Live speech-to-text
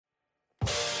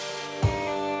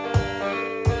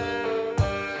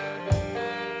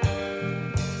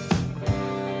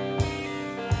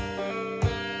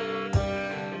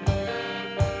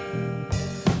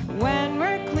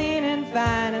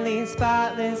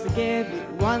this, I give you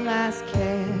one last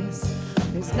kiss.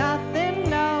 There's nothing,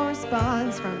 no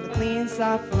response from the clean,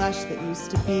 soft flesh that used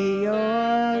to be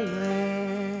your lips.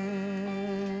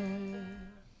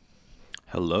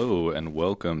 Hello and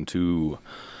welcome to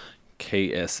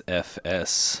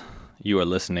KSFS. You are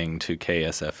listening to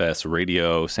KSFS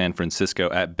Radio San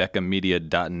Francisco at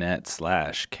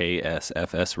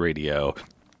beccamedia.net/KSFS Radio.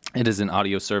 It is an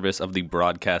audio service of the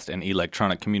Broadcast and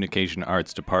Electronic Communication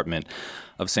Arts Department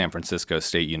of San Francisco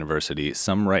State University,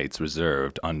 some rights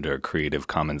reserved under Creative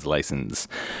Commons license.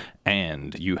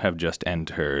 And you have just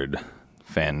entered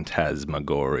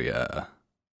Phantasmagoria.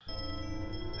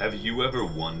 Have you ever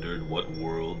wondered what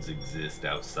worlds exist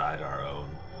outside our own?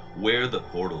 Where the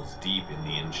portals deep in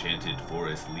the enchanted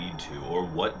forest lead to, or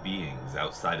what beings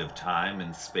outside of time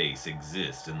and space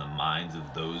exist in the minds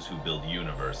of those who build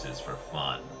universes for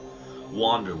fun?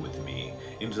 Wander with me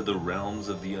into the realms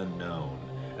of the unknown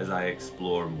as I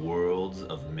explore worlds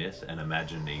of myth and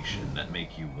imagination that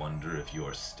make you wonder if you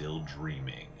are still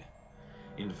dreaming.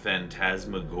 In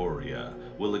Phantasmagoria,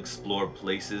 we'll explore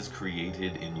places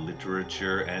created in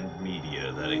literature and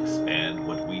media that expand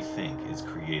what we think is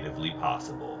creatively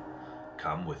possible.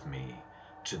 Come with me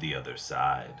to the other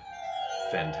side.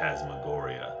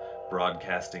 Phantasmagoria,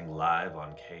 broadcasting live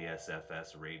on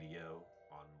KSFS Radio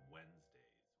on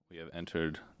Wednesdays. We have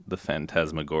entered the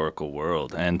phantasmagorical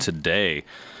world, and today,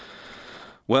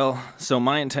 so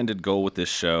my intended goal with this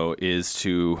show is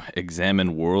to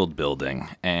examine world building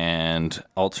and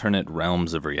alternate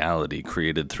realms of reality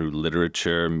created through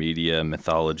literature, media,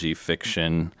 mythology,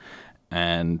 fiction.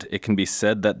 And it can be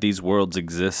said that these worlds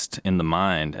exist in the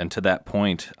mind, and to that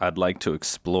point, I'd like to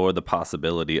explore the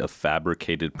possibility of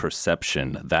fabricated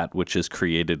perception, that which is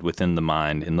created within the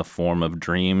mind in the form of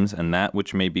dreams, and that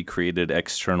which may be created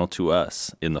external to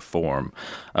us in the form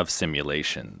of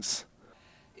simulations.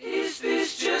 Is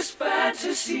this just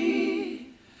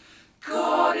fantasy?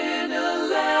 Caught in a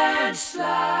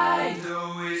landslide,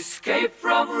 no escape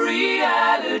from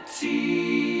reality.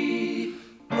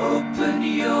 Open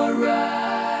your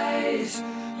eyes,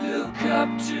 look up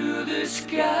to the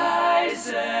skies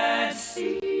and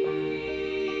see.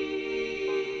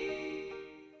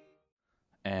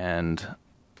 And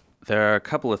there are a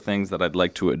couple of things that I'd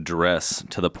like to address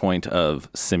to the point of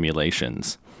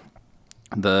simulations.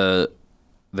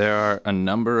 There are a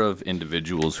number of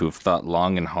individuals who have thought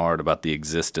long and hard about the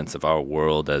existence of our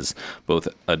world as both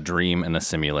a dream and a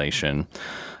simulation.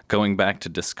 Going back to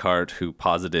Descartes, who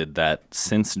posited that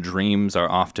since dreams are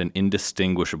often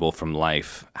indistinguishable from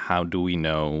life, how do we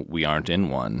know we aren't in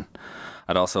one?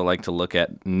 I'd also like to look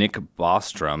at Nick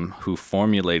Bostrom, who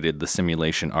formulated the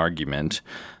simulation argument,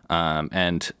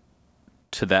 and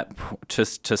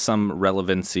to some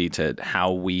relevancy to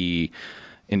how we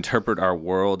interpret our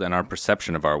world and our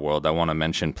perception of our world. I want to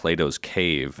mention Plato's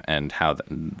cave and how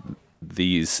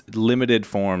these limited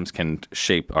forms can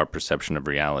shape our perception of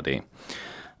reality.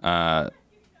 Jean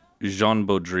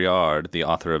Baudrillard, the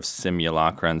author of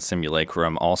Simulacra and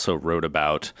Simulacrum, also wrote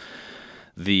about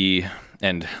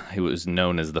and he was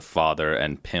known as the father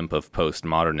and pimp of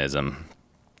postmodernism,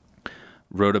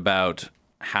 wrote about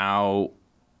how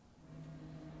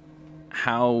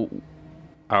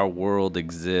our world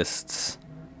exists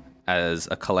as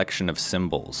a collection of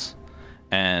symbols.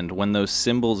 And when those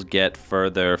symbols get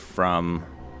further from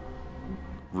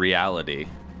reality,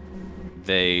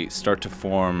 they start to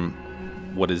form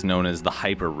what is known as the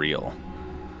hyperreal.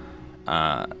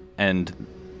 And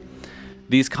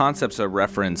these concepts are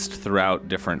referenced throughout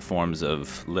different forms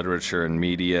of literature and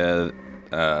media.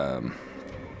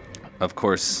 Of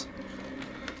course,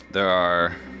 there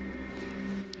are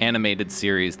animated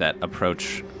series that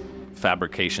approach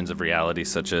fabrications of reality,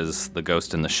 such as The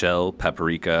Ghost in the Shell,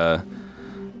 Paprika,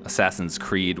 Assassin's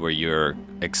Creed, where you're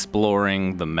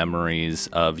exploring the memories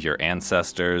of your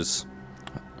ancestors,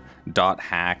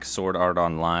 .hack, Sword Art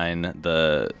Online,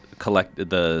 the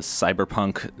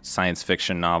cyberpunk science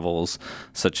fiction novels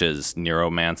such as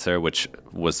Neuromancer, which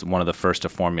was one of the first to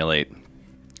formulate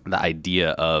the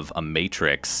idea of a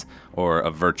matrix or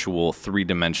a virtual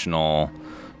three-dimensional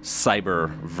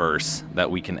cyberverse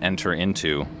that we can enter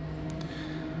into.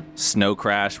 Snow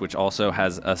Crash, which also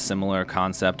has a similar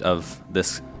concept of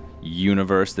this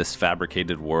universe, this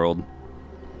fabricated world.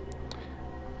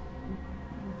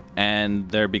 And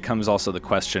there becomes also the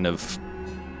question of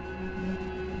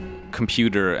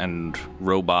computer and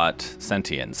robot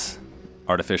sentience,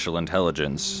 artificial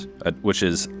intelligence, which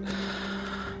is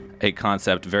a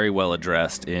concept very well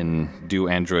addressed in Do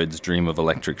Androids Dream of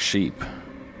Electric Sheep?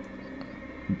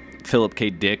 Philip K.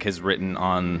 Dick has written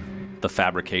on the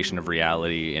fabrication of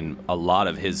reality in a lot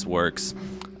of his works,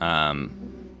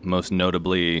 most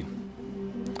notably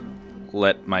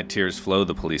let my tears flow,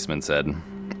 the policeman said.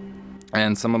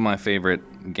 And some of my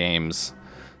favorite games,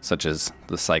 such as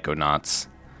the Psychonauts,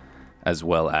 as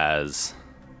well as,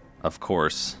 of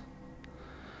course,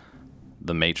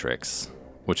 The Matrix,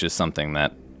 which is something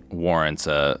that warrants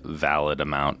a valid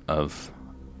amount of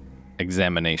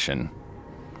examination.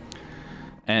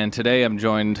 And today I'm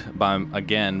joined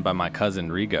again by my cousin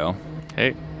Rigo.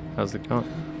 Hey, how's it going?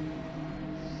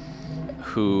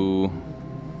 Who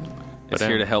is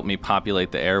here to help me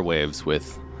populate the airwaves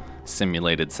with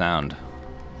simulated sound.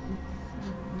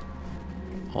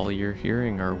 All you're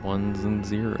hearing are ones and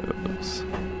zeros.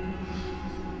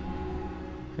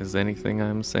 Is anything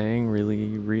I'm saying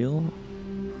really real?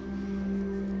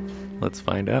 Let's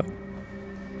find out.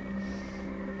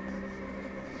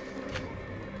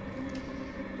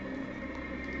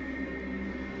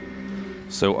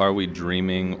 So are we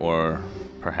dreaming or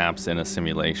perhaps in a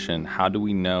simulation? How do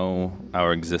we know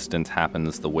our existence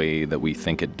happens the way that we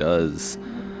think it does?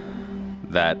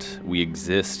 That we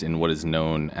exist in what is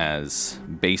known as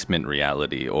basement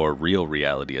reality or real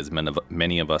reality, as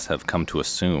many of us have come to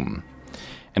assume.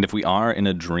 And if we are in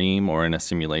a dream or in a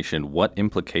simulation, what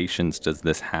implications does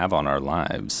this have on our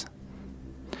lives?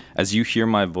 As you hear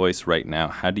my voice right now,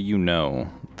 how do you know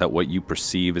that what you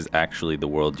perceive is actually the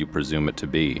world you presume it to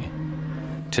be?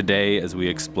 Today, as we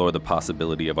explore the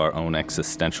possibility of our own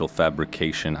existential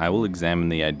fabrication, I will examine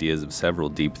the ideas of several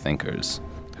deep thinkers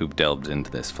who've delved into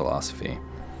this philosophy.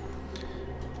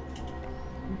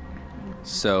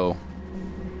 So,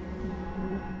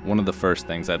 one of the first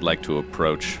things I'd like to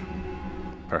approach,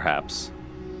 perhaps,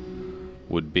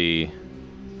 would be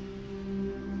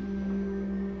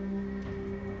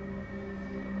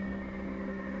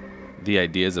the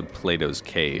ideas of Plato's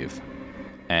cave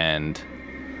and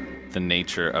the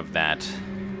nature of that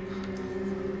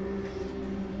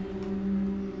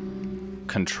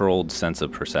controlled sense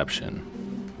of perception.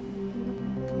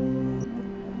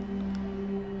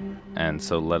 And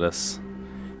so let us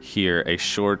hear a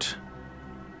short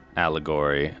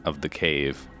allegory of the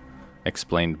cave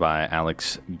explained by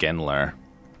Alex Gendler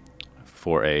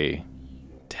for a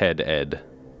TED Ed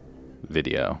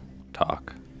video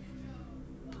talk.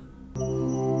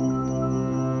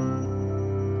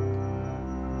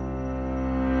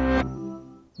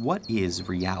 What is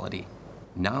reality?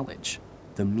 Knowledge?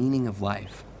 The meaning of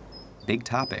life? Big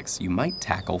topics you might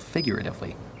tackle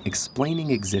figuratively, explaining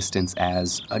existence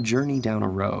as a journey down a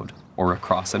road or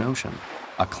across an ocean,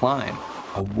 a climb,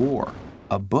 a war,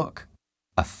 a book,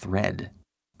 a thread,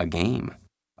 a game,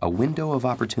 a window of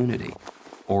opportunity,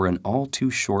 or an all too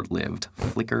short-lived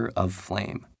flicker of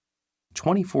flame.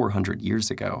 2,400 years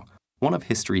ago, one of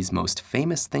history's most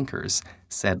famous thinkers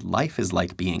said life is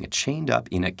like being chained up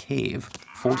in a cave,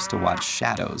 forced to watch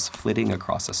shadows flitting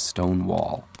across a stone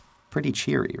wall. Pretty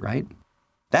cheery, right?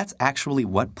 That's actually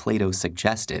what Plato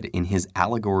suggested in his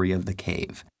Allegory of the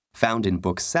Cave, found in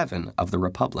Book 7 of the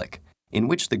Republic, in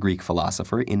which the Greek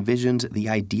philosopher envisioned the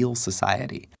ideal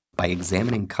society by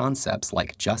examining concepts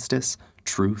like justice,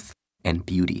 truth, and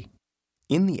beauty.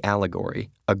 In the allegory,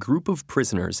 a group of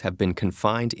prisoners have been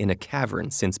confined in a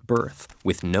cavern since birth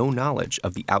with no knowledge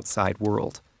of the outside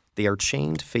world. They are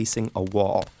chained facing a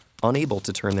wall, unable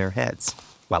to turn their heads,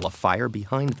 while a fire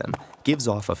behind them gives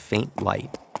off a faint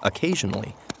light.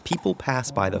 Occasionally, people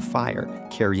pass by the fire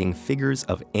carrying figures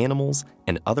of animals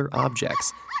and other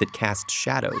objects that cast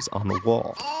shadows on the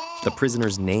wall. The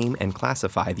prisoners name and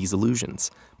classify these illusions,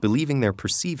 believing they're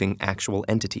perceiving actual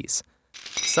entities.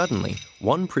 Suddenly,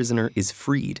 one prisoner is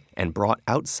freed and brought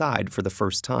outside for the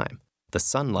first time. The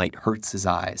sunlight hurts his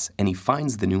eyes, and he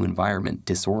finds the new environment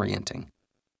disorienting.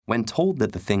 When told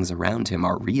that the things around him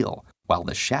are real, while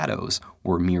the shadows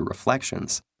were mere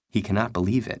reflections, he cannot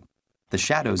believe it. The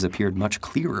shadows appeared much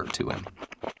clearer to him,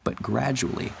 but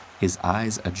gradually his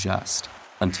eyes adjust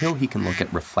until he can look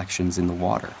at reflections in the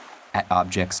water, at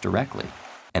objects directly,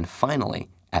 and finally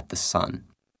at the sun,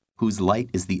 whose light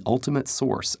is the ultimate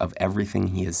source of everything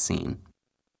he has seen.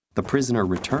 The prisoner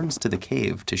returns to the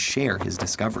cave to share his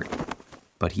discovery,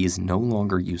 but he is no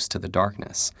longer used to the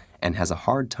darkness and has a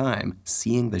hard time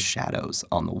seeing the shadows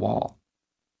on the wall.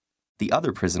 The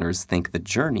other prisoners think the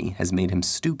journey has made him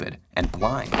stupid and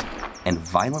blind, and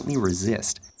violently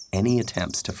resist any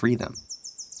attempts to free them.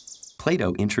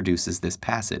 Plato introduces this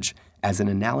passage as an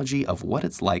analogy of what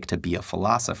it's like to be a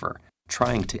philosopher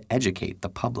trying to educate the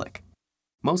public.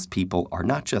 Most people are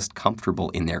not just comfortable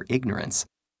in their ignorance,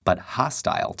 but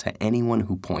hostile to anyone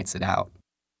who points it out.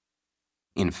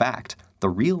 In fact, the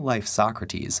real-life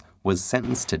Socrates was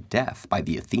sentenced to death by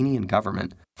the Athenian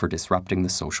government for disrupting the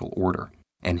social order,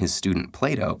 and his student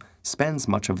Plato spends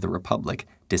much of the Republic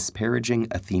disparaging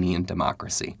Athenian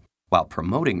democracy, while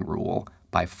promoting rule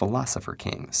by philosopher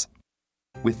kings.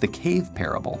 With the cave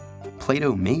parable,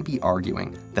 Plato may be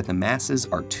arguing that the masses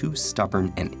are too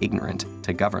stubborn and ignorant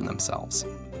to govern themselves.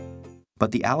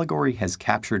 But the allegory has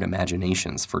captured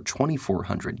imaginations for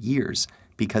 2,400 years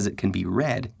because it can be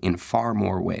read in far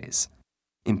more ways.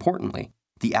 Importantly,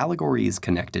 the allegory is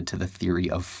connected to the theory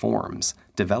of forms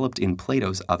developed in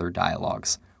Plato's other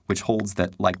dialogues, which holds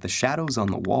that, like the shadows on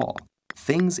the wall,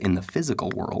 things in the physical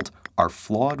world are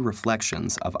flawed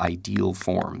reflections of ideal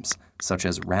forms, such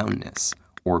as roundness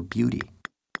or beauty.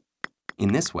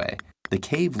 In this way, the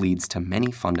cave leads to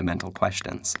many fundamental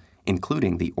questions,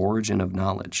 including the origin of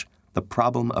knowledge, the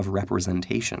problem of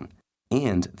representation,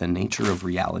 and the nature of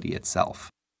reality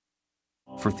itself.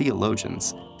 For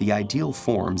theologians, the ideal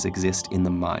forms exist in the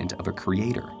mind of a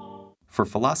creator. For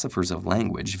philosophers of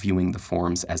language viewing the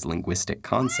forms as linguistic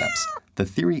concepts, the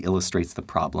theory illustrates the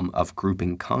problem of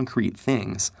grouping concrete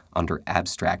things under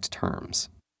abstract terms.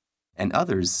 And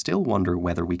others still wonder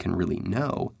whether we can really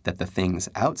know that the things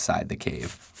outside the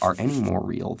cave are any more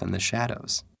real than the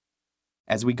shadows.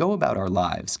 As we go about our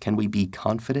lives, can we be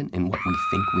confident in what we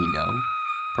think we know?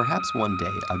 Perhaps one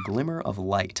day a glimmer of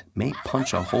light may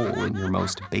punch a hole in your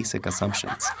most basic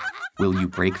assumptions. Will you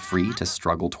break free to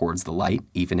struggle towards the light,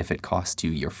 even if it costs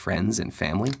you your friends and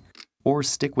family? Or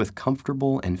stick with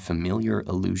comfortable and familiar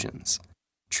illusions?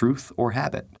 Truth or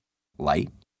habit? Light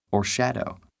or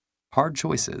shadow? Hard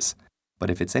choices, but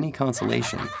if it's any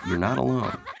consolation, you're not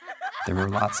alone. There are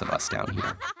lots of us down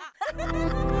here.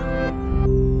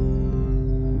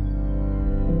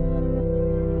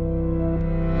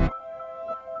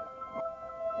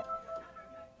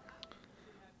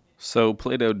 So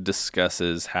Plato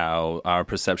discusses how our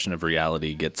perception of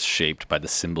reality gets shaped by the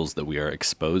symbols that we are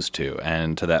exposed to.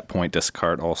 And to that point,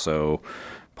 Descartes also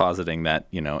positing that,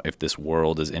 if this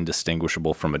world is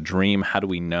indistinguishable from a dream, how do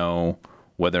we know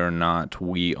whether or not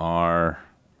we are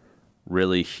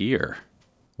really here,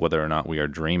 whether or not we are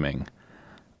dreaming,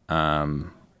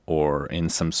 or in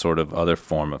some sort of other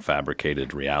form of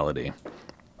fabricated reality?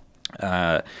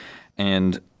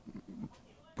 And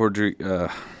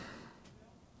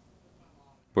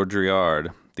Baudrillard,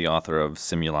 the author of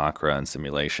Simulacra and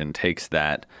Simulation, takes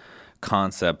that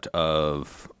concept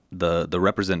of the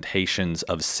representations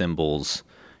of symbols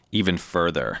even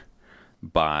further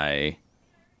by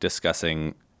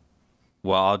discussing.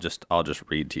 Well, I'll just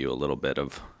read to you a little bit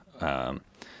of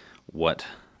what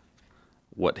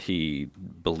he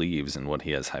believes and what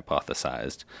he has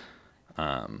hypothesized.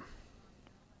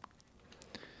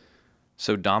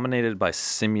 So dominated by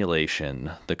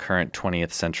simulation, the current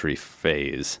 20th century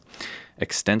phase,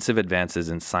 extensive advances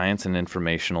in science and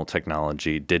informational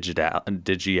technology,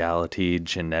 digitality,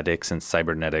 genetics, and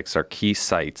cybernetics are key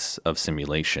sites of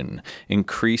simulation.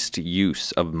 Increased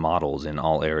use of models in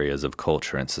all areas of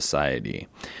culture and society.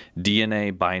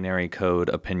 DNA, binary code,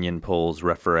 opinion polls,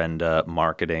 referenda,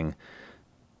 marketing.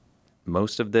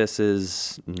 Most of this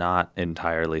is not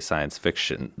entirely science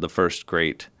fiction. The first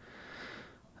great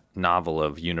novel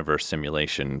of universe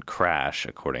simulation, Crash,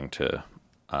 according to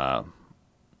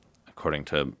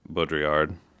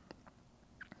Baudrillard,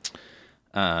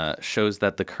 shows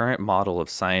that the current model of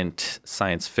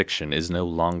science fiction is no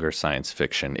longer science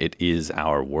fiction. It is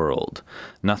our world.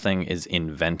 Nothing is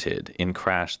invented. In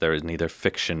Crash, there is neither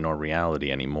fiction nor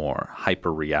reality anymore.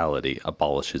 Hyperreality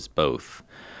abolishes both.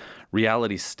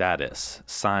 Reality status.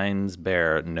 Signs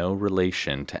bear no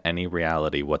relation to any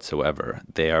reality whatsoever.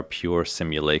 They are pure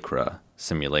simulacra,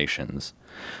 simulations.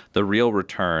 The real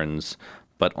returns,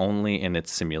 but only in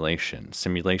its simulation.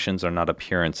 Simulations are not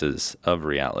appearances of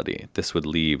reality. This would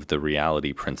leave the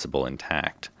reality principle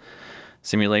intact.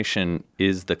 Simulation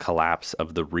is the collapse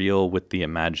of the real with the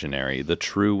imaginary, the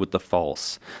true with the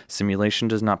false. Simulation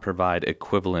does not provide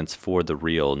equivalence for the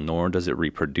real, nor does it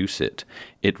reproduce it.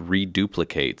 It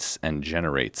reduplicates and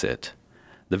generates it.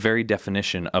 The very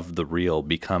definition of the real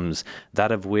becomes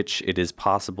that of which it is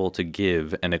possible to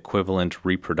give an equivalent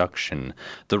reproduction.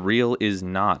 The real is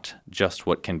not just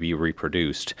what can be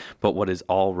reproduced, but what is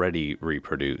already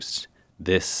reproduced.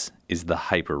 This is the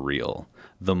hyperreal,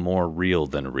 the more real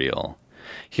than real.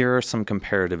 Here are some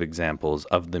comparative examples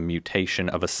of the mutation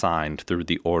of a sign through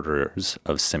the orders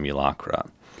of simulacra.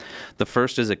 The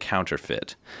first is a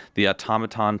counterfeit. The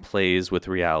automaton plays with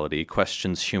reality,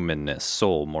 questions humanness,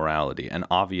 soul, morality, an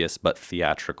obvious but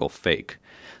theatrical fake.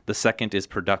 The second is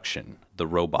production, the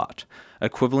robot,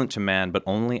 equivalent to man but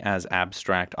only as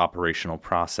abstract operational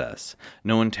process.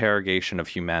 No interrogation of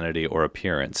humanity or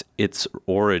appearance. Its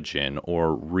origin,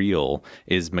 or real,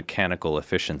 is mechanical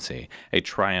efficiency, a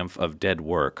triumph of dead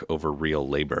work over real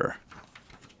labor.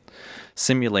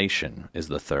 Simulation is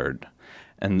the third.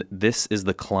 And this is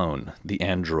the clone, the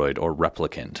android or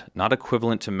replicant, not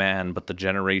equivalent to man, but the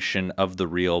generation of the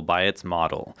real by its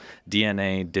model.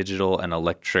 DNA, digital, and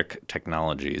electric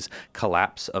technologies,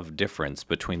 collapse of difference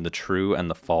between the true and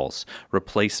the false,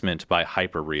 replacement by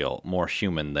hyperreal, more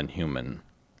human than human.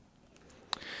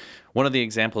 One of the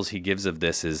examples he gives of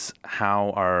this is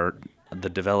how the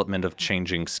development of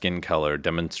changing skin color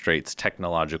demonstrates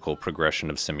technological progression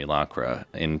of simulacra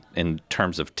in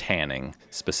terms of tanning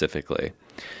specifically,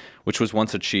 which was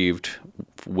once achieved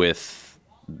with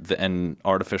an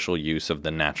artificial use of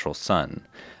the natural sun,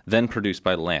 then produced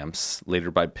by lamps, later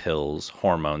by pills,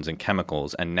 hormones, and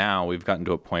chemicals, and now we've gotten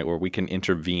to a point where we can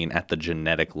intervene at the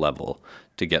genetic level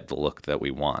to get the look that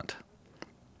we want.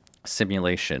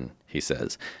 Simulation, he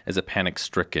says, is a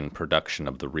panic-stricken production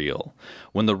of the real.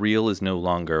 When the real is no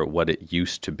longer what it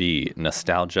used to be,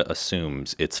 nostalgia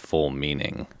assumes its full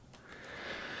meaning.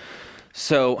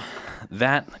 So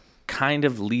that kind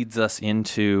of leads us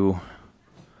into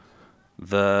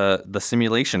the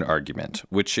simulation argument,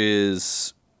 which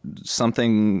is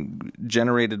something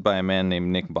generated by a man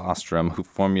named Nick Bostrom, who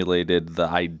formulated the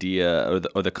idea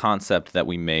or the concept that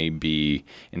we may be,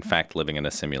 in fact, living in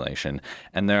a simulation.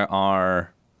 And there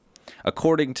are,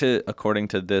 according to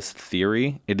this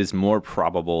theory, it is more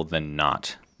probable than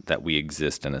not that we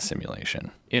exist in a simulation.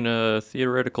 In a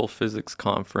theoretical physics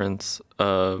conference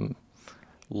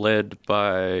led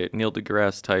by Neil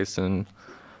deGrasse Tyson,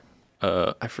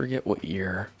 I forget what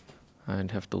year. I'd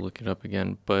have to look it up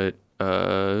again, but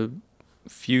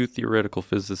few theoretical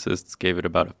physicists gave it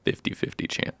about a 50-50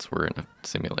 chance we're in a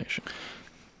simulation.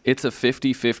 It's a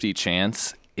 50-50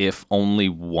 chance if only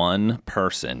one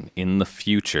person in the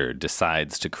future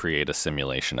decides to create a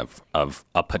simulation of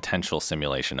a potential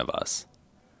simulation of us.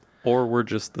 Or we're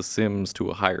just the Sims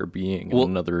to a higher being in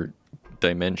another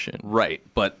dimension. Right,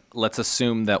 but let's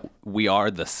assume that we are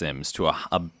the Sims to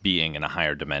a being in a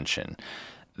higher dimension.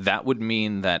 That would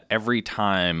mean that every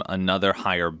time another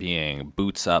higher being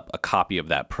boots up a copy of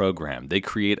that program, they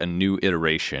create a new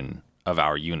iteration of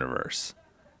our universe.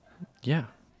 Yeah.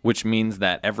 Which means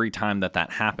that every time that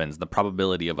happens, the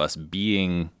probability of us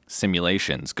being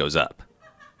simulations goes up.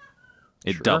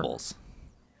 It doubles.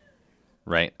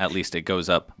 Right? At least it goes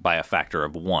up by a factor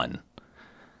of 1.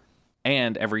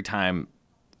 And every time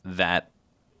that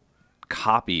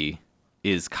copy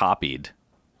is copied,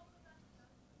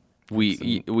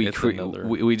 we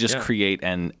just create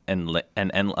and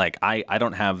like I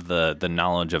don't have the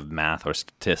knowledge of math or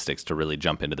statistics to really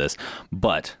jump into this,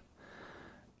 but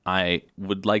I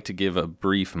would like to give a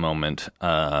brief moment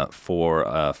for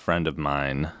a friend of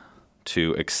mine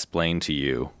to explain to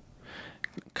you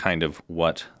kind of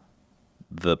what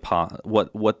the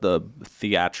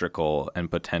theatrical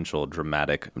and potential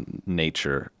dramatic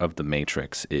nature of the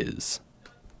Matrix is.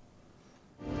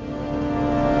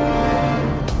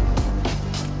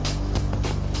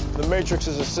 The Matrix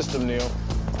is a system, Neo.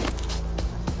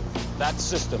 That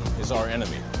system is our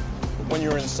enemy. But when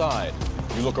you're inside,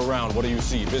 you look around, what do you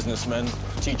see? Businessmen,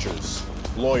 teachers,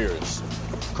 lawyers,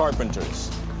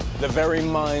 carpenters, the very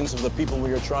minds of the people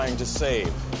we are trying to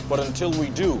save. But until we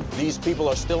do, these people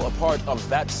are still a part of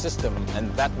that system,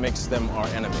 and that makes them our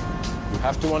enemy. You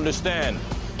have to understand,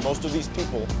 most of these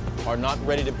people are not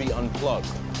ready to be unplugged.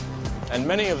 And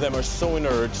many of them are so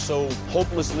inert, so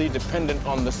hopelessly dependent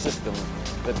on the system,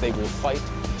 that they will fight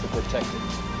to protect it.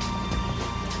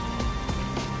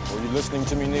 Were you listening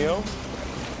to me, Neo?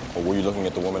 Or were you looking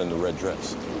at the woman in the red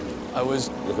dress? I was...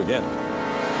 Look again.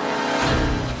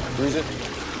 Freeze it.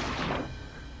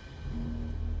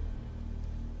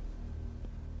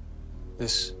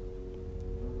 This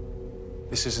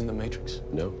isn't the Matrix?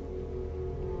 No.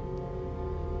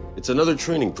 It's another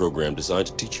training program designed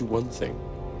to teach you one thing.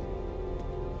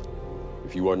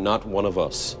 If you are not one of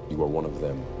us, you are one of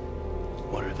them.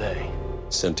 What are they?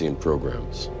 Sentient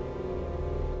programs.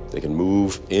 They can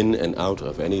move in and out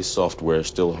of any software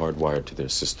still hardwired to their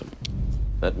system.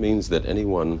 That means that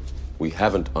anyone we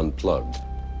haven't unplugged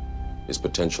is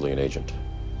potentially an agent.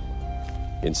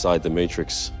 Inside the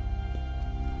Matrix,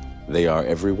 they are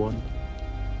everyone,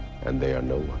 and they are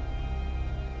no one.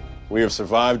 We have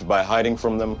survived by hiding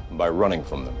from them, by running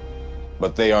from them.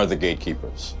 But they are the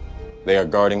gatekeepers. They are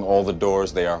guarding all the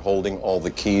doors, they are holding all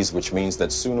the keys, which means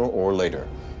that sooner or later,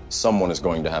 someone is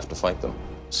going to have to fight them.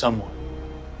 Someone.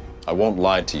 I won't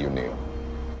lie to you, Neo.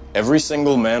 Every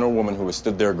single man or woman who has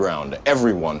stood their ground,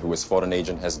 everyone who has fought an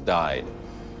agent has died.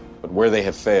 But where they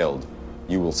have failed,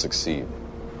 you will succeed.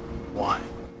 Why?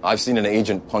 I've seen an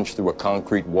agent punch through a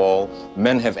concrete wall.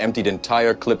 Men have emptied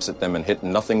entire clips at them and hit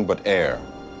nothing but air.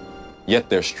 Yet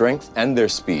their strength and their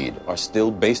speed are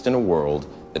still based in a world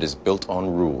that is built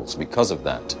on rules. Because of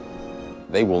that,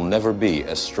 they will never be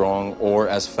as strong or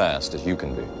as fast as you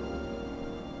can be.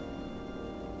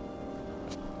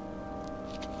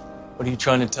 What are you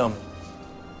trying to tell me?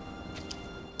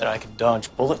 That I can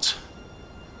dodge bullets?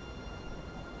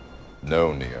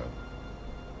 No, Neo.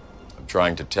 I'm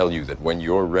trying to tell you that when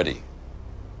you're ready,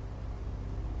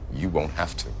 you won't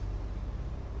have to.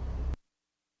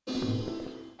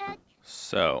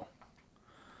 So,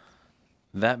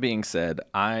 that being said,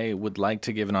 I would like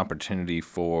to give an opportunity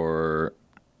for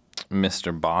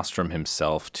Mr. Bostrom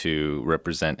himself to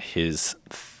represent his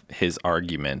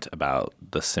argument about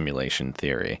the simulation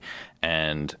theory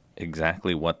and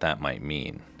exactly what that might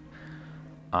mean.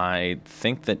 I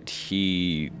think that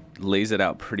he lays it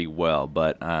out pretty well,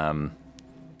 but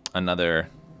another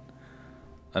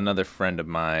friend of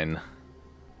mine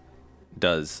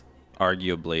does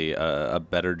arguably a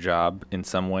better job in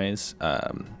some ways.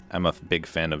 I'm a big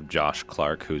fan of Josh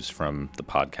Clark, who's from the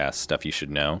podcast Stuff You Should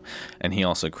Know, and he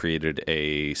also created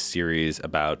a series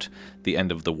about the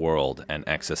end of the world and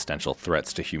existential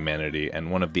threats to humanity,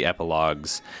 and one of the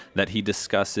epilogues that he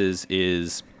discusses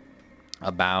is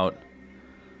about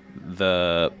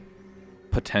the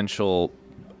potential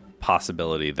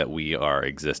possibility that we are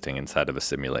existing inside of a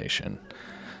simulation.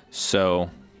 So,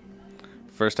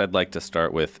 first I'd like to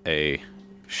start with a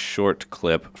short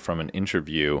clip from an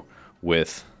interview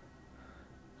with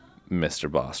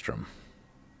Mr. Bostrom.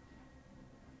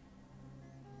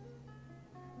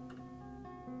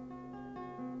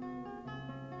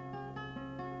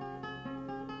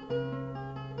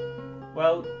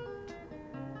 Well,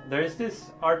 there is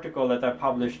this article that I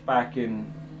published back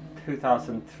in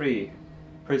 2003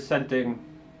 presenting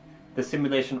the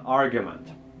simulation argument.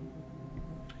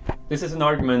 This is an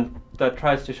argument that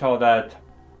tries to show that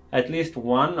at least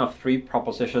one of three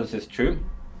propositions is true,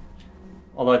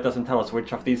 although it doesn't tell us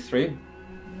which of these three.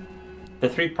 The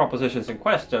three propositions in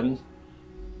question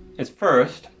is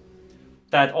first,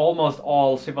 that almost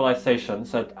all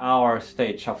civilizations at our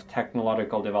stage of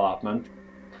technological development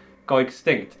go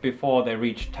extinct before they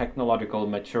reach technological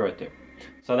maturity.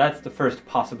 So that's the first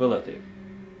possibility.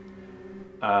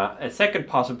 A second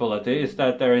possibility is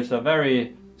that there is a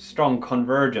very strong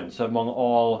convergence among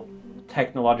all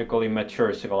technologically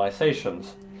mature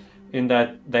civilizations, in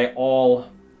that they all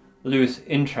lose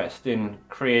interest in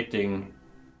creating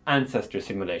ancestor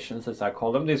simulations, as I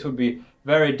call them. These would be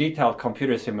very detailed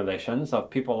computer simulations of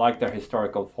people like their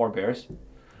historical forebears,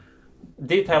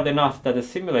 detailed enough that the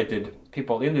simulated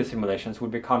people in these simulations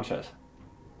would be conscious.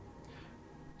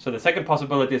 So the second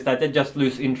possibility is that they just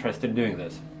lose interest in doing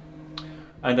this.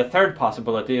 And the third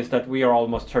possibility is that we are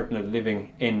almost certainly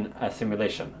living in a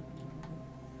simulation.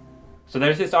 So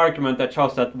there's this argument that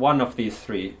shows that one of these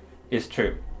three is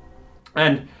true.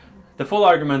 And the full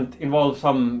argument involves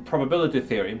some probability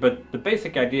theory, but the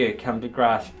basic idea can be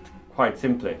grasped quite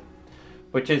simply,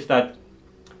 which is that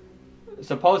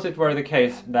suppose it were the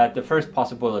case that the first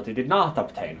possibility did not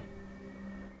obtain.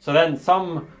 So then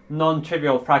some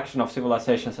non-trivial fraction of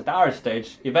civilizations at our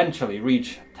stage eventually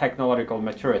reach technological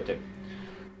maturity.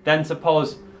 Then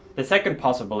suppose the second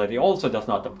possibility also does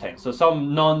not obtain. So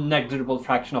some non-negligible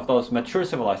fraction of those mature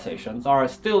civilizations are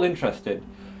still interested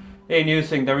in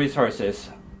using the resources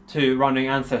to running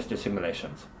ancestor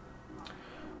simulations.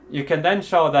 You can then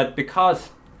show that because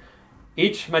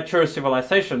each mature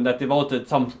civilization that devoted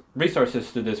some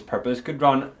resources to this purpose could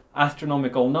run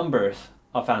astronomical numbers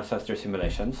of ancestor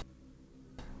simulations,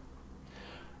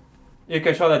 you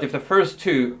can show that if the first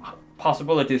two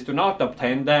possibilities do not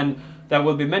obtain, then there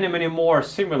will be many, many more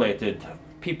simulated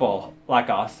people like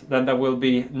us than there will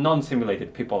be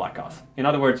non-simulated people like us. In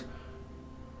other words,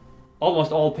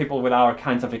 almost all people with our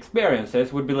kinds of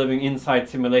experiences would be living inside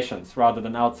simulations rather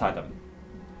than outside them,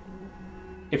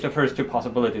 if the first two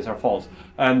possibilities are false.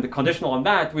 And conditional on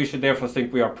that, we should therefore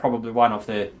think we are probably one of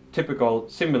the typical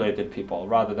simulated people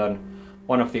rather than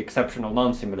one of the exceptional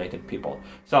non-simulated people.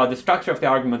 So the structure of the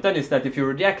argument then is that if you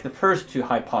reject the first two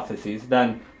hypotheses,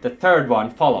 then the third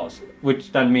one follows,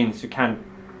 which then means you can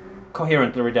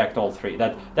coherently reject all three.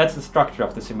 That's the structure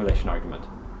of the simulation argument.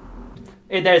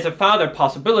 There's a further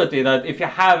possibility that if you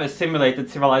have a simulated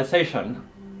civilization,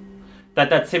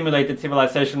 that simulated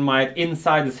civilization might,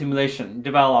 inside the simulation,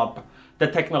 develop the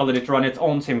technology to run its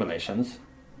own simulations.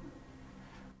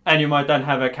 And you might then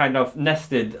have a kind of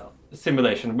nested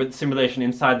simulation. With simulation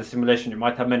inside the simulation, you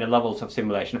might have many levels of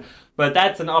simulation. But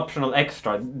that's an optional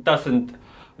extra.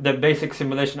 The basic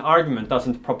simulation argument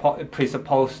doesn't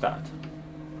presuppose that.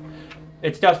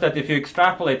 It's just that if you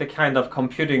extrapolate the kind of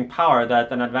computing power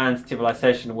that an advanced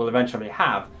civilization will eventually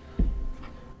have,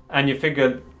 and you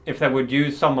figure if they would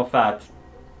use some of that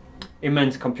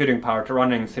immense computing power to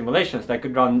running simulations, they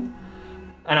could run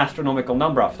an astronomical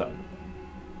number of them.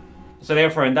 So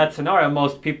therefore, in that scenario,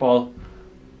 most people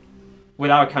with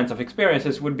our kinds of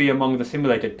experiences would be among the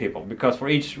simulated people, because for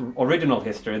each original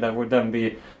history there would then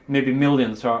be maybe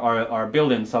millions or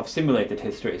billions of simulated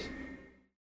histories.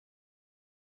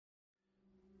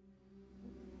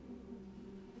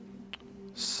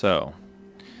 So,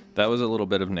 that was a little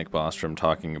bit of Nick Bostrom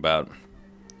talking about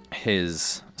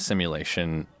his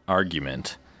simulation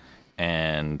argument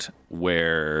and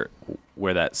where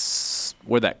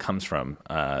that comes from.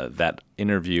 That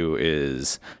interview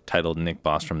is titled Nick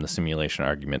Bostrom, The Simulation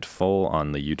Argument, full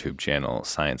on the YouTube channel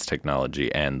Science,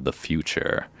 Technology, and the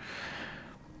Future,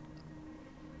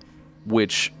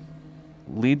 which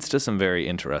leads to some very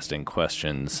interesting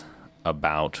questions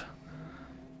about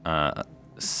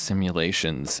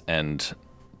simulations and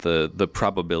the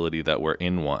probability that we're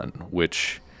in one,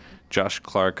 which Josh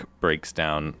Clark breaks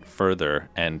down further,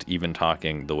 and even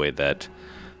talking the way that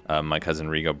my cousin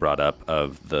Rigo brought up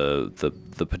of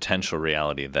the potential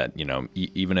reality that, you know,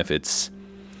 even if it's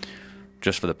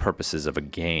just for the purposes of a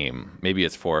game, maybe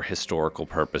it's for historical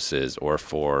purposes or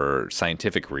for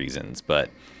scientific reasons, but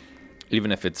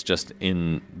even if it's just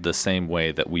in the same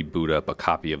way that we boot up a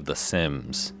copy of The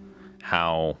Sims,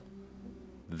 how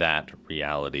that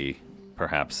reality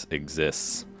perhaps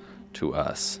exists to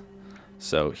us.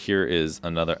 So here is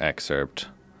another excerpt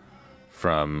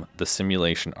from The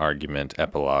Simulation Argument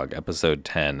Epilogue, Episode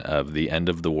 10 of The End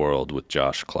of the World with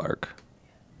Josh Clark.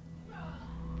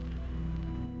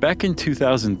 Back in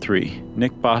 2003,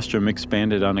 Nick Bostrom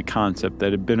expanded on a concept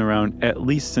that had been around at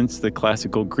least since the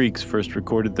classical Greeks first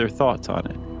recorded their thoughts on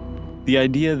it. The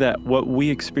idea that what we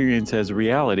experience as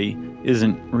reality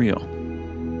isn't real.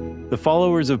 The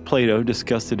followers of Plato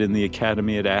discussed it in the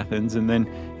Academy at Athens, and then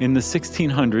in the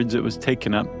 1600s it was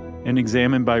taken up and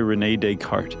examined by René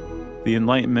Descartes, the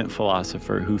Enlightenment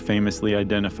philosopher who famously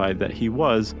identified that he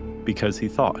was because he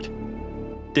thought.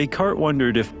 Descartes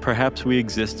wondered if perhaps we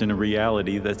exist in a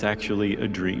reality that's actually a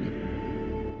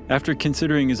dream. After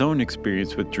considering his own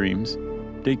experience with dreams,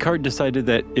 Descartes decided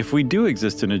that if we do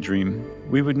exist in a dream,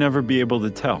 we would never be able to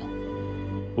tell.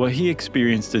 What he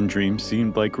experienced in dreams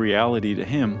seemed like reality to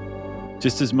him,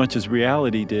 just as much as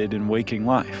reality did in waking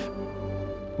life.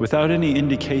 Without any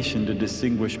indication to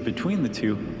distinguish between the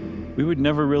two, we would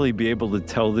never really be able to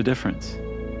tell the difference.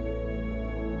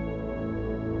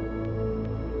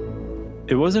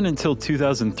 It wasn't until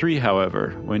 2003,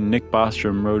 however, when Nick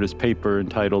Bostrom wrote his paper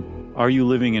entitled, "Are You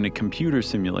Living in a Computer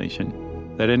Simulation?"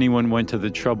 that anyone went to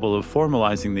the trouble of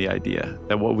formalizing the idea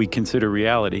that what we consider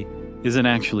reality isn't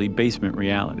actually basement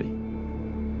reality.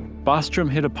 Bostrom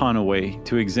hit upon a way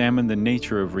to examine the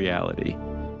nature of reality,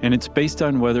 and it's based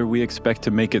on whether we expect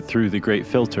to make it through the Great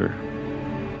Filter.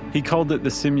 He called it the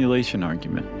simulation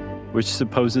argument, which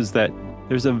supposes that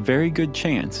there's a very good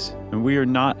chance that we are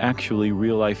not actually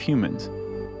real-life humans,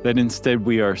 that instead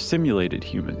we are simulated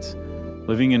humans,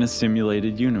 living in a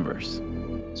simulated universe.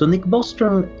 So Nick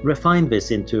Bostrom refined this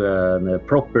into a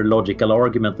proper logical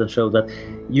argument and showed that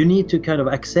you need to kind of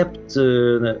accept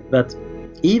that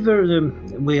either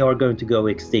we are going to go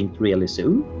extinct really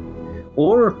soon,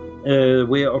 or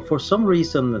we are, for some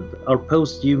reason, our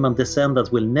post-human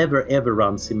descendants will never ever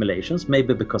run simulations,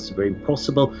 maybe because they're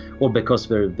impossible, or because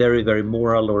they're very, very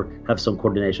moral or have some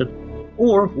coordination,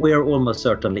 or we are almost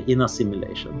certainly in a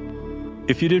simulation.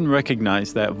 If you didn't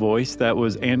recognize that voice, that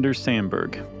was Anders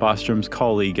Sandberg, Bostrom's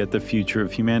colleague at the Future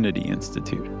of Humanity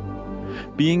Institute.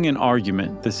 Being an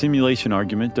argument, the simulation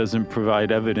argument doesn't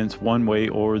provide evidence one way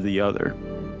or the other,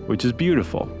 which is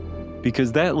beautiful,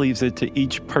 because that leaves it to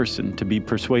each person to be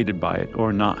persuaded by it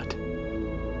or not.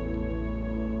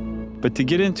 But to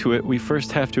get into it, we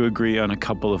first have to agree on a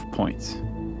couple of points.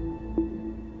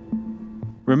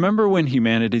 Remember when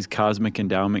humanity's cosmic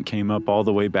endowment came up all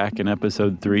the way back in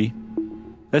episode 3?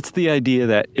 That's the idea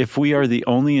that if we are the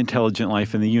only intelligent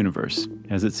life in the universe,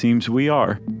 as it seems we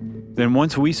are, then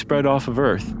once we spread off of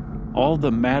Earth, all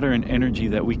the matter and energy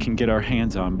that we can get our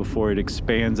hands on before it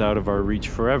expands out of our reach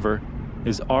forever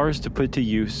is ours to put to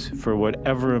use for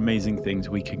whatever amazing things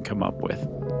we can come up with.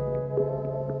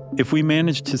 If we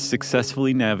manage to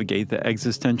successfully navigate the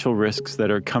existential risks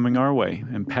that are coming our way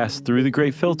and pass through the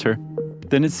Great Filter,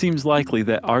 then it seems likely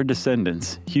that our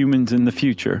descendants, humans in the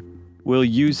future, will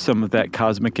use some of that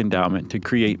cosmic endowment to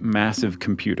create massive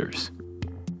computers.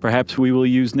 Perhaps we will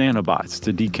use nanobots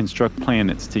to deconstruct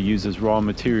planets to use as raw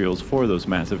materials for those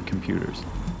massive computers,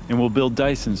 and we'll build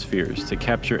Dyson spheres to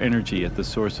capture energy at the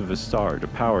source of a star to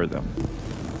power them.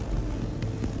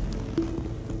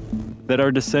 That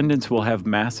our descendants will have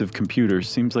massive computers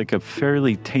seems like a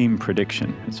fairly tame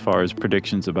prediction as far as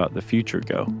predictions about the future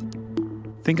go.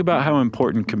 think about how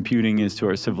important computing is to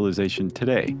our civilization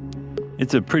today.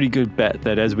 It's a pretty good bet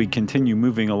that as we continue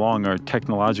moving along our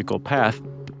technological path,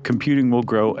 computing will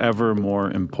grow ever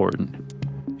more important.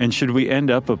 And should we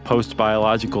end up a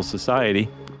post-biological society,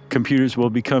 computers will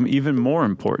become even more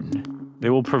important. They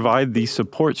will provide the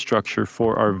support structure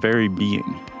for our very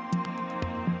being.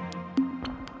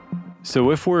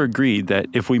 So if we're agreed that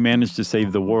if we manage to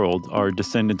save the world, our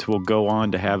descendants will go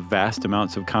on to have vast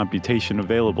amounts of computation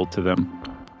available to them,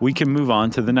 we can move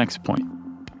on to the next point,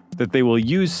 that they will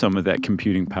use some of that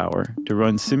computing power to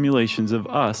run simulations of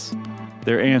us,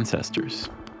 their ancestors.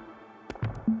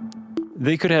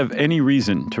 They could have any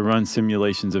reason to run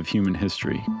simulations of human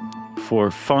history. For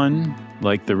fun,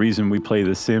 like the reason we play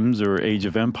The Sims or Age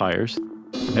of Empires,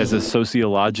 as a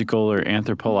sociological or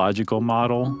anthropological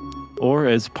model, or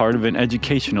as part of an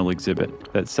educational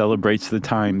exhibit that celebrates the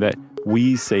time that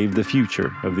we saved the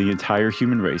future of the entire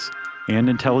human race and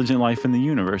intelligent life in the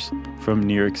universe from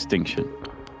near extinction.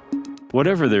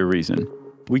 Whatever their reason,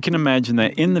 we can imagine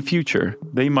that in the future,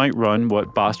 they might run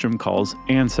what Bostrom calls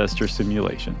ancestor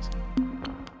simulations.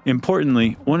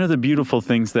 Importantly, one of the beautiful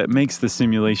things that makes the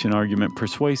simulation argument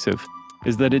persuasive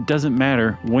is that it doesn't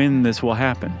matter when this will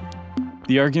happen.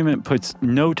 The argument puts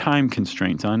no time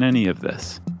constraints on any of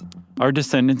this. Our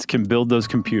descendants can build those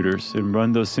computers and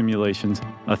run those simulations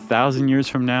 1,000 years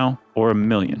from now or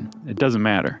 1,000,000. It doesn't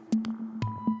matter.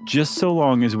 Just so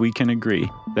long as we can agree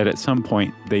that at some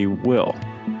point they will.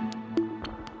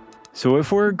 So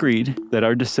if we're agreed that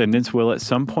our descendants will at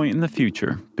some point in the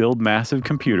future build massive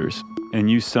computers and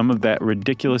use some of that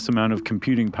ridiculous amount of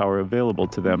computing power available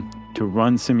to them to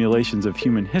run simulations of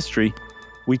human history,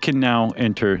 we can now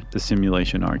enter the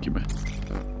simulation argument.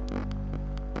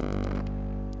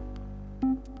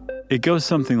 It goes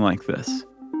something like this.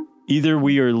 Either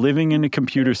we are living in a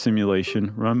computer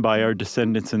simulation run by our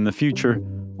descendants in the future,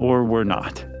 or we're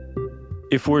not.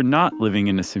 If we're not living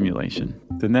in a simulation,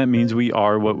 then that means we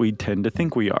are what we tend to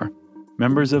think we are.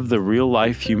 Members of the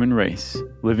real-life human race,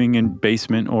 living in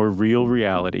basement or real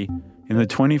reality in the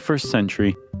 21st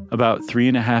century, about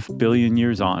 3.5 billion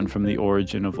years on from the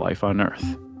origin of life on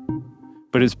Earth.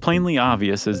 But as plainly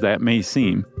obvious as that may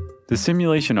seem, the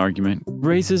simulation argument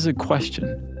raises a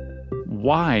question.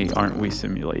 Why aren't we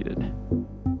simulated?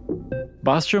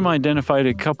 Bostrom identified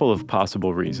a couple of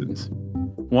possible reasons.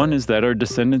 One is that our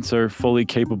descendants are fully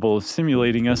capable of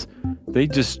simulating us, they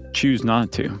just choose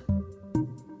not to.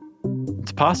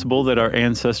 It's possible that our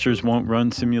ancestors won't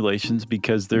run simulations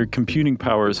because their computing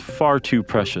power is far too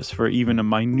precious for even a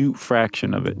minute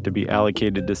fraction of it to be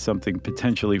allocated to something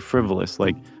potentially frivolous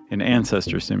like an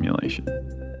ancestor simulation.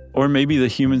 Or maybe the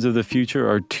humans of the future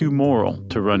are too moral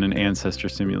to run an ancestor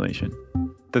simulation.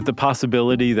 That the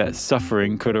possibility that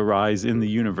suffering could arise in the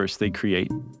universe they create,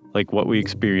 like what we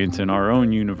experience in our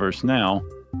own universe now,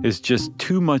 is just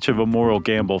too much of a moral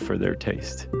gamble for their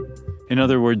taste. In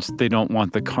other words, they don't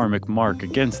want the karmic mark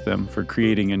against them for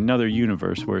creating another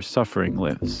universe where suffering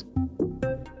lives.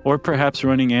 Or perhaps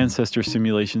running ancestor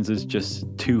simulations is just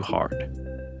too hard.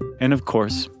 And of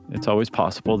course, it's always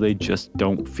possible they just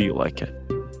don't feel like it.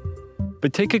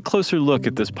 But take a closer look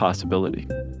at this possibility.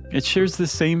 It shares the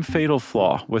same fatal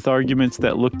flaw with arguments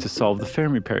that look to solve the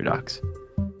Fermi paradox.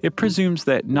 It presumes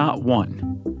that not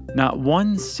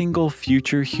one single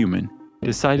future human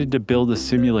decided to build a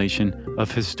simulation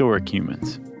of historic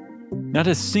humans. Not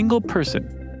a single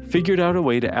person figured out a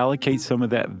way to allocate some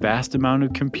of that vast amount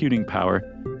of computing power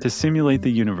to simulate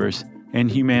the universe and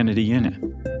humanity in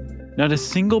it. Not a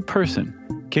single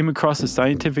person came across a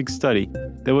scientific study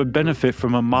that would benefit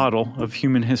from a model of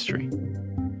human history.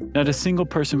 Not a single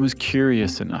person was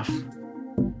curious enough.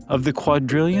 Of the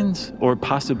quadrillions or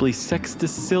possibly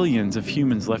sextillions of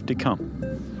humans left to come,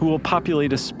 who will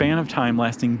populate a span of time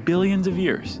lasting billions of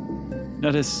years,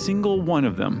 not a single one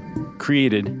of them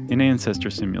created an ancestor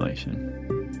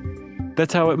simulation.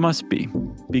 That's how it must be,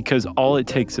 because all it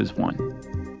takes is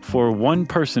one. For one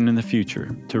person in the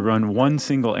future to run one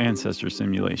single ancestor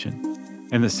simulation,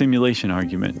 and the simulation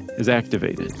argument is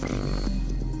activated.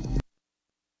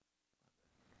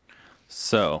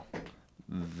 So,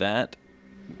 that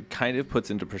kind of puts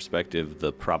into perspective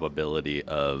the probability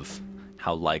of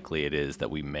how likely it is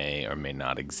that we may or may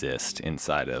not exist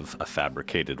inside of a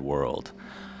fabricated world.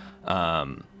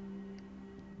 The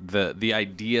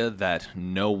idea that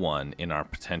no one in our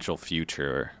potential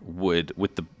future would,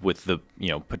 with the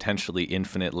potentially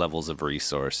infinite levels of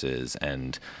resources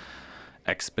and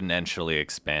exponentially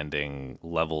expanding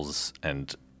levels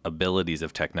and abilities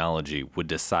of technology, would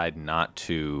decide not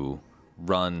to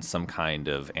run some kind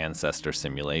of ancestor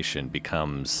simulation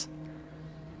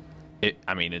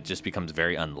it just becomes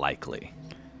very unlikely.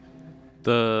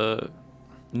 The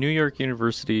New York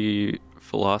University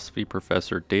philosophy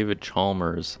professor David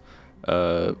Chalmers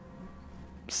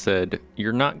said,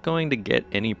 "You're not going to get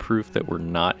any proof that we're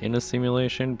not in a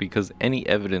simulation because any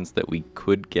evidence that we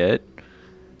could get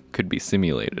could be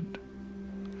simulated."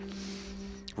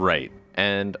 Right.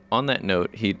 And on that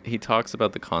note, he talks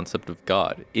about the concept of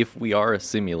God. If we are a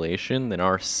simulation, then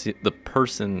the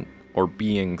person or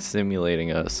being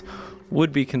simulating us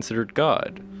would be considered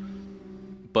God.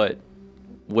 But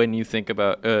when you think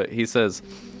about, he says,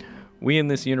 we in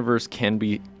this universe can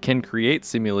create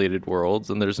simulated worlds,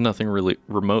 and there's nothing really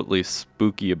remotely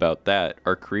spooky about that.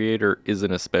 Our creator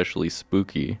isn't especially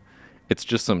spooky. It's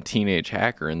just some teenage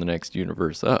hacker in the next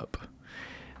universe up.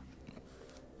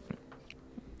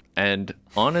 And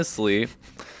honestly,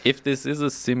 if this is a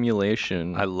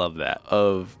simulation, I love that.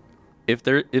 If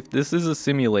this is a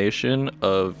simulation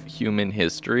of human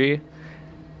history,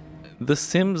 The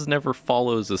Sims never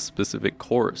follows a specific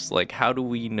course. Like, how do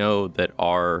we know that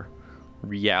our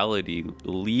reality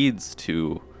leads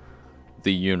to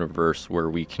the universe where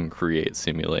we can create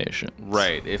simulations?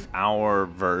 Right. If our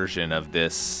version of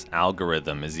this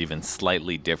algorithm is even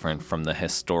slightly different from the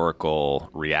historical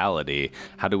reality,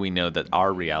 how do we know that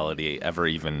our reality ever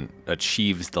even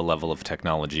achieves the level of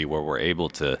technology where we're able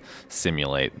to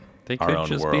simulate They our could own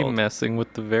just world? be messing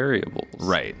with the variables.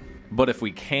 Right. But if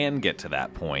we can get to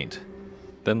that point,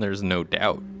 then there's no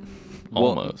doubt. Well,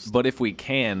 Almost. but if we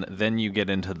can, then you get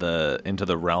into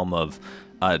the realm of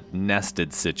a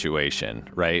nested situation,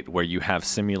 right? Where you have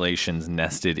simulations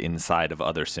nested inside of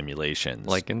other simulations.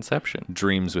 Like Inception.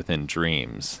 Dreams within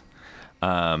dreams.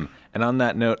 And on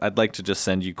that note, I'd like to just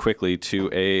send you quickly to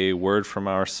a word from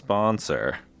our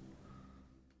sponsor.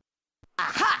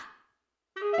 Aha!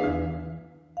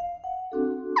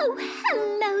 Oh,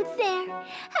 hello there.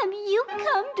 Have you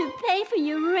come to pay for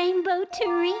your rainbow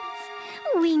treats?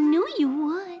 We knew you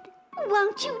would.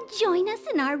 Won't you join us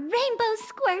in our Rainbow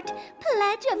Squirt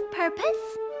Pledge of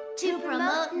Purpose? To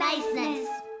promote niceness,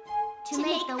 to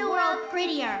make the world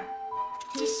prettier,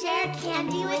 to share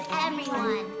candy with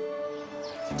everyone,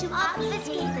 to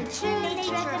obfuscate the true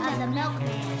nature of the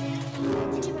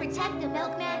milkman, to protect the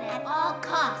milkman at all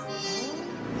costs.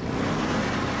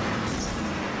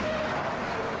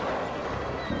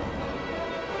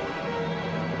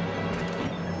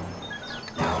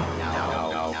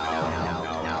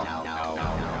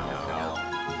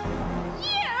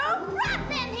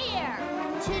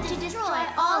 To destroy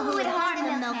all who would harm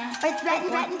the milk or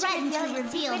threaten to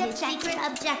reveal his secret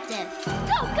objective.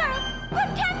 Go, girls!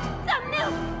 Protect the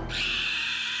milk!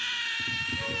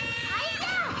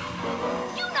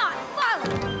 Do not follow!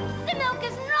 The milk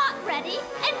is not ready,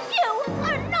 and you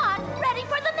are not ready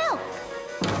for the milk!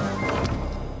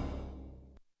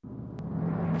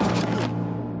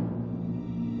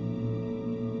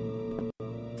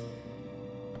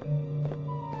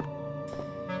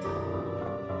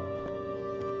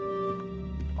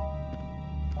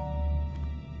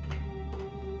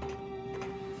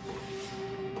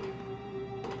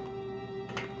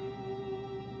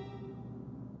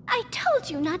 I told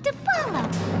you not to follow.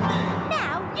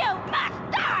 Now you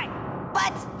must die!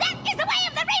 But that is the way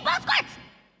of the Rainbow Squirts!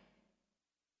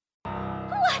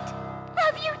 What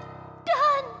have you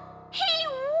done? He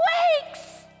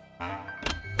wakes!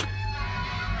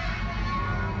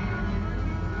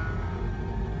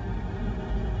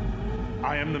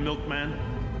 I am the milkman.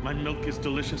 My milk is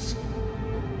delicious.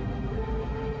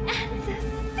 And the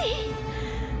sea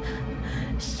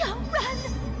shall run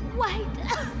white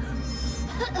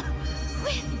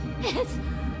with his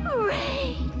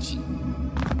rage.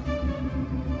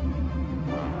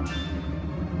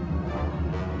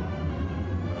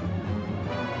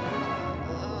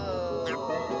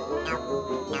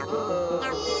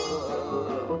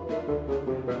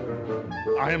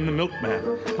 I am the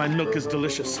milkman. My milk is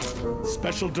delicious.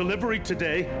 Special delivery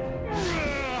today.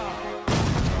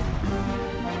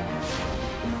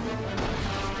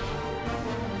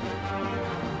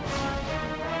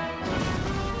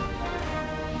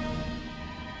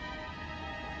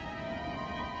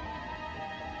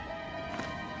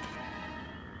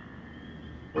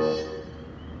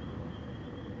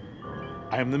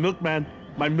 I am the milkman.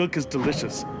 My milk is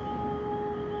delicious.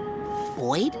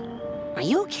 Boyd? Are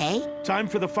you okay? Time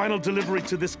for the final delivery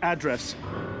to this address.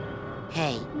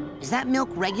 Hey, is that milk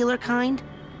regular kind?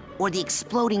 Or the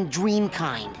exploding dream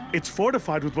kind? It's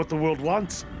fortified with what the world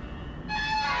wants.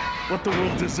 What the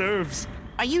world deserves.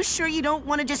 Are you sure you don't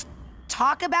want to just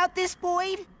talk about this,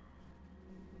 Boyd?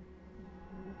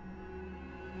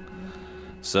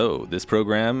 So, this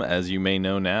program, as you may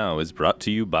know now, is brought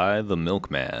to you by The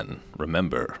Milkman.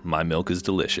 Remember, my milk is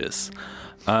delicious.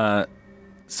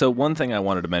 So one thing I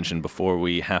wanted to mention before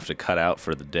we have to cut out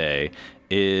for the day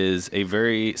is a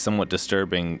very somewhat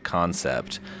disturbing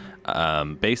concept,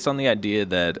 based on the idea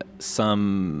that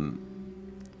some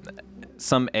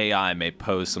AI may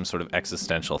pose some sort of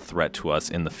existential threat to us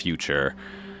in the future.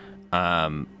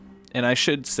 And I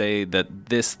should say that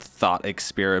this thought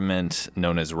experiment,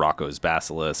 known as Rocco's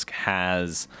Basilisk,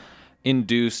 has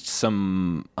induced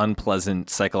some unpleasant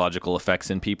psychological effects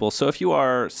in people. So if you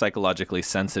are psychologically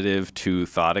sensitive to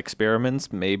thought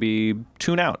experiments, maybe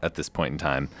tune out at this point in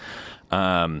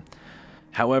time.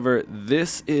 However,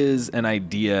 this is an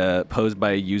idea posed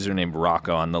by a user named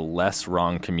Rocco on the Less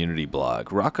Wrong community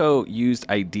blog. Rocco used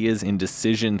ideas in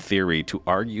decision theory to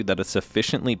argue that a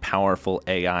sufficiently powerful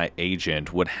AI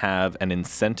agent would have an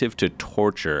incentive to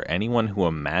torture anyone who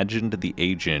imagined the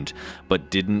agent but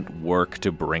didn't work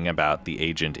to bring about the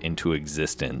agent into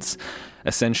existence.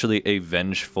 Essentially a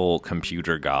vengeful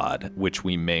computer god, which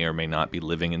we may or may not be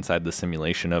living inside the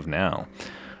simulation of now.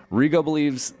 Rigo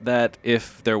believes that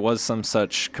if there was some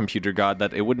such computer god,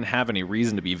 that it wouldn't have any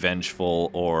reason to be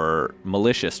vengeful or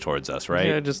malicious towards us, right?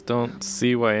 Yeah, I just don't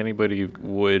see why anybody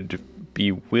would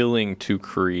be willing to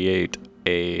create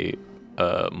a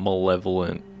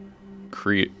malevolent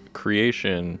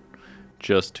creation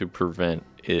just to prevent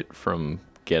it from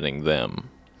getting them.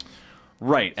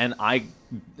 Right, and I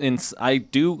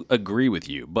do agree with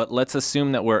you, but let's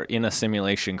assume that we're in a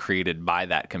simulation created by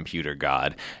that computer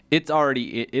god. It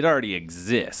already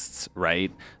exists,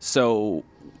 right? So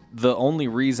the only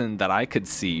reason that I could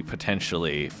see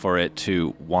potentially for it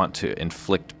to want to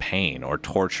inflict pain or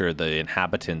torture the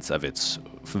inhabitants of its,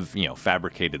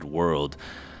 fabricated world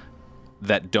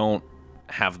that don't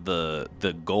have the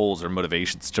goals or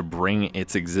motivations to bring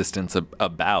its existence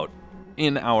about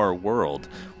in our world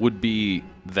would be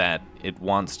that it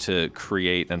wants to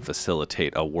create and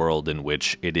facilitate a world in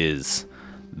which it is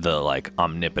the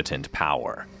omnipotent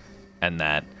power, and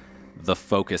that the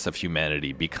focus of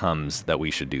humanity becomes that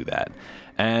we should do that.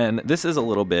 And this is a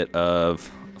little bit of,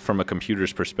 from a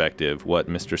computer's perspective, what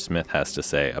Mr. Smith has to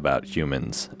say about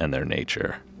humans and their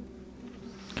nature.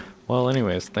 Well,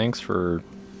 anyways, thanks for,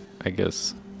 I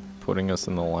guess, putting us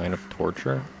in the line of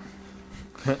torture.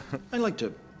 I'd like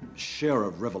to share a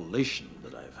revelation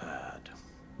that I've had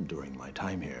during my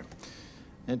time here.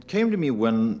 It came to me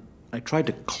when I tried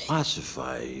to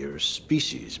classify your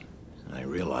species, and I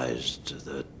realized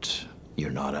that you're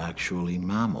not actually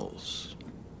mammals.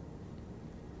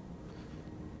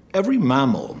 Every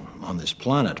mammal on this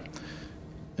planet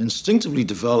instinctively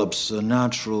develops a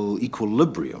natural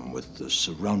equilibrium with the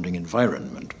surrounding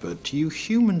environment, but you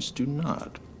humans do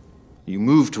not. You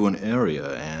move to an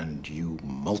area and you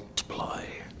multiply.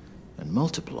 And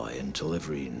multiply until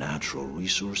every natural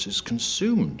resource is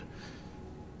consumed.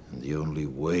 And the only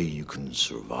way you can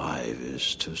survive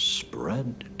is to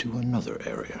spread to another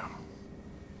area.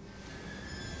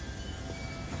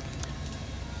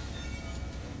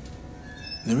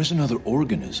 There is another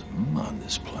organism on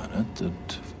this planet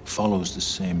that follows the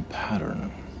same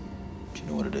pattern. Do you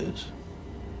know what it is?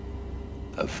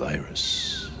 A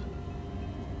virus.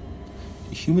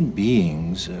 Human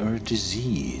beings are a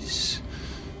disease.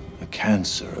 A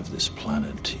cancer of this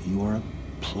planet. You are a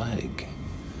plague.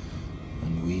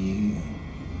 And we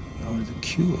are the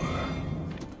cure.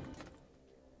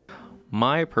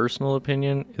 My personal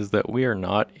opinion is that we are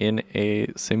not in a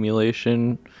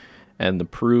simulation, and the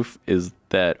proof is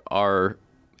that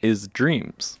is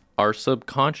dreams. Our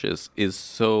subconscious is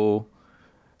so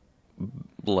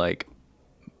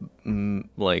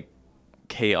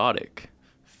chaotic,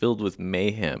 filled with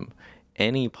mayhem.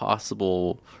 Any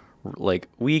possible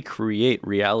we create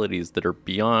realities that are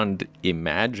beyond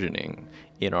imagining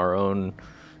in our own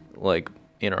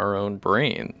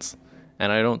brains,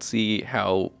 and I don't see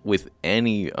how with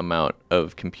any amount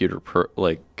of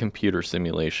computer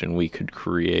simulation we could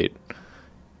create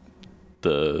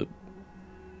the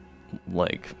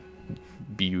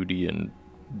beauty and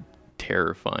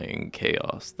terrifying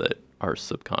chaos that our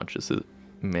subconscious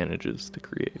manages to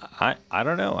create. I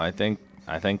don't know. I think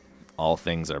all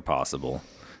things are possible.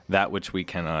 That which we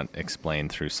cannot explain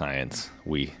through science,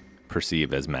 we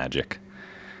perceive as magic.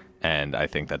 And I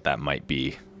think that might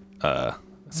be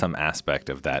some aspect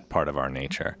of that part of our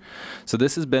nature. So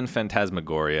this has been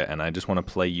Phantasmagoria, and I just want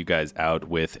to play you guys out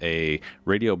with a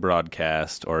radio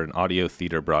broadcast or an audio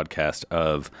theater broadcast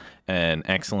of an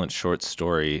excellent short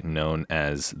story known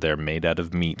as They're Made Out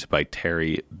of Meat by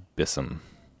Terry Bissum.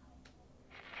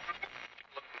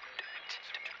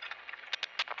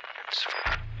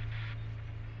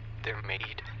 They're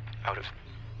made out of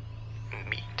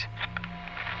meat.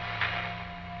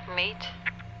 Meat?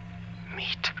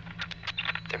 Meat.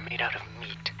 They're made out of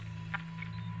meat.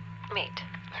 meat.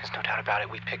 There's no doubt about it.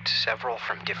 We picked several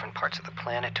from different parts of the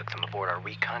planet, took them aboard our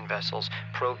recon vessels,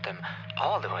 probed them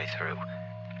all the way through.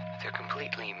 They're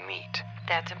completely meat.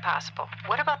 That's impossible.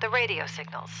 What about the radio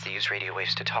signals? They use radio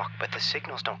waves to talk, but the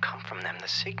signals don't come from them. The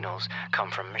signals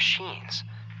come from machines.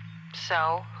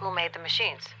 So, who made the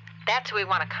machines? That's who we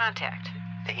want to contact.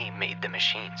 They made the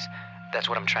machines. That's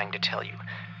what I'm trying to tell you.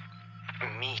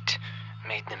 Meat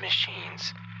made the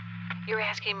machines. You're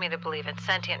asking me to believe in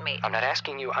sentient meat. I'm not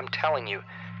asking you, I'm telling you.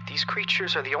 These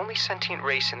creatures are the only sentient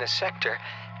race in this sector,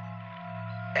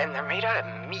 and they're made out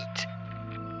of meat.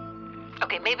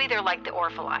 Okay, maybe they're like the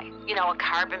Orphalai. You know, a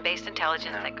carbon-based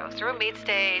intelligence that goes through a meat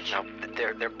stage. No,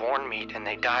 they're born meat and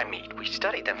they die meat. We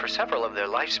studied them for several of their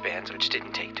lifespans, which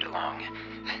didn't take too long.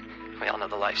 We all know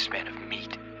the lifespan of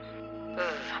meat.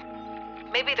 Ugh.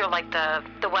 Maybe they're like the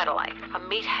Weddellite, a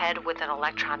meathead with an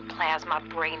electron plasma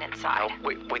brain inside. No,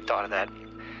 we thought of that.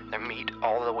 They're meat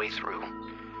all the way through.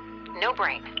 No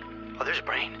brain. Oh, there's a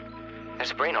brain.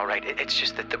 There's a brain, all right. It's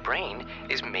just that the brain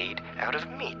is made out of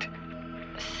meat.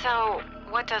 So,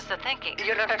 what does the thinking?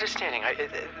 You're not understanding.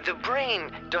 The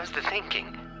brain does the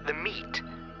thinking. The meat.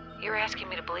 You're asking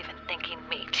me to believe in thinking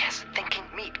meat. Yes, thinking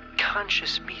meat.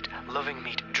 Conscious meat. Loving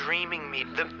meat. Dreaming meat.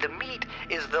 The meat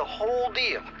is the whole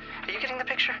deal. Are you getting the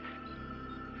picture?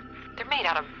 They're made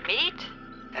out of meat?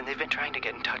 And they've been trying to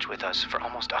get in touch with us for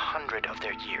almost 100 of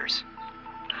their years.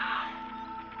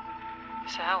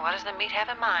 So, what does the meat have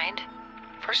in mind?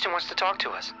 First, it wants to talk to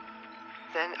us.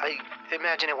 Then, I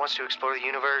imagine it wants to explore the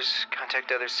universe,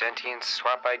 contact other sentients,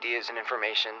 swap ideas and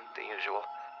information, the usual.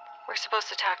 We're supposed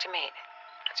to talk to meat.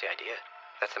 That's the idea.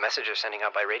 That's the message they're sending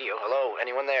out by radio. Hello,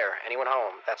 anyone there? Anyone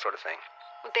home? That sort of thing.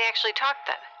 They actually talk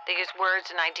then. They use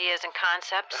words and ideas and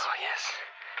concepts. Oh, yes.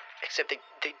 Except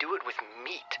they do it with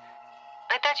meat.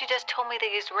 I thought you just told me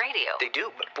they use radio. They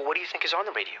do, but what do you think is on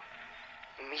the radio?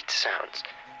 Meat sounds.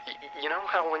 You know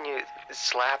how when you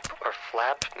slap or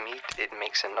flap meat, it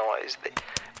makes a noise?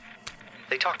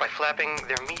 They talk by flapping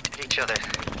their meat at each other.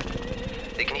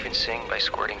 They can even sing by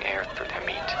squirting air through their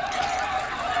meat.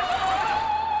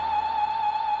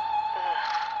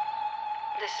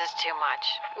 This is too much.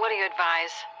 What do you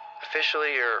advise?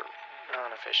 Officially or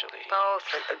unofficially? Both.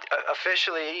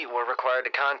 Officially, we're required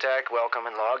to contact, welcome,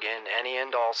 and log in any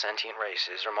and all sentient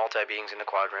races or multi-beings in the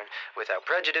quadrant without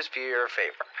prejudice, fear, or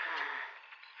favor.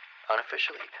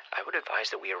 Unofficially, I would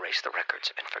advise that we erase the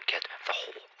records and forget the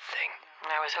whole thing.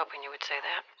 I was hoping you would say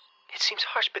that. It seems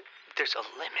harsh, but there's a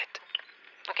limit.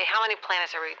 Okay, how many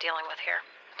planets are we dealing with here?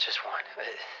 Just one.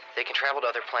 They can travel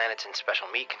to other planets in special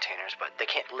meat containers, but they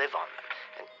can't live on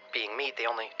them. And being meat, they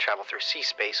only travel through sea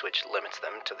space, which limits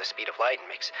them to the speed of light and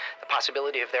makes the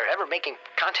possibility of their ever making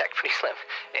contact pretty slim.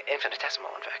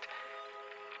 Infinitesimal, in fact.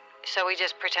 So we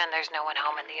just pretend there's no one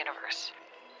home in the universe.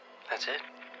 That's it.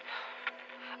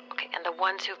 Okay, and the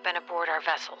ones who've been aboard our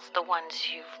vessels, the ones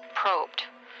you've probed,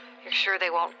 you're sure they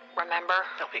won't remember?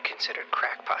 They'll be considered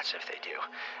crackpots if they do.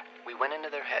 We went into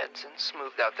their heads and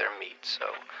smoothed out their meat,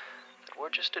 so that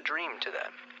we're just a dream to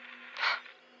them.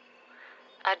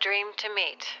 A dream to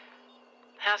meat.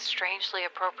 How strangely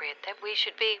appropriate that we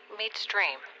should be meat's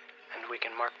dream. And we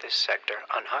can mark this sector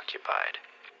unoccupied.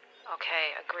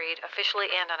 Okay, agreed. Officially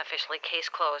and unofficially, case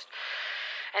closed.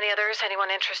 Any others?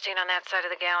 Anyone interesting on that side of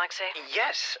the galaxy?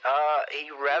 Yes, a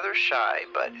rather shy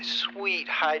but sweet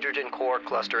hydrogen core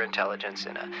cluster intelligence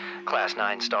in a Class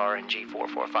 9 star in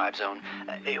G445 zone.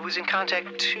 It was in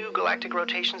contact 2 galactic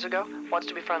rotations ago. Wants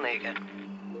to be friendly again.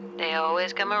 They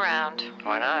always come around.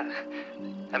 Why not?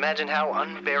 Imagine how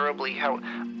unutterably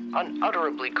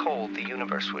cold the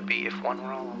universe would be if one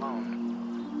were all alone.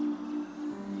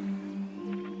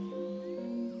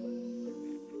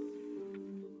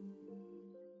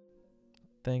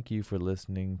 Thank you for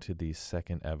listening to the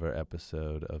second ever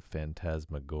episode of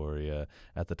Phantasmagoria.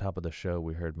 At the top of the show,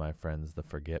 we heard my friends the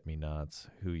Forget-Me-Nots,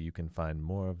 who you can find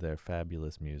more of their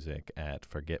fabulous music at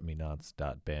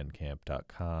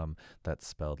forgetmenots.bandcamp.com. That's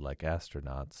spelled like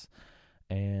astronauts.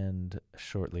 And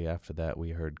shortly after that,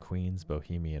 we heard Queen's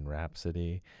Bohemian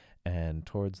Rhapsody. And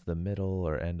towards the middle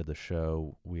or end of the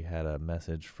show, we had a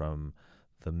message from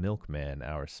The Milkman,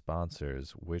 our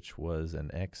sponsors, which was an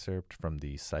excerpt from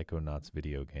the Psychonauts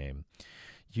video game.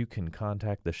 You can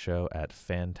contact the show at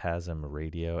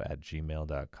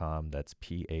phantasmradio@gmail.com. That's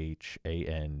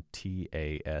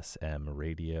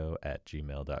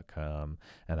phantasmradio@gmail.com.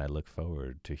 And I look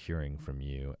forward to hearing from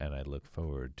you, and I look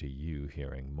forward to you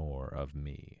hearing more of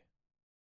me.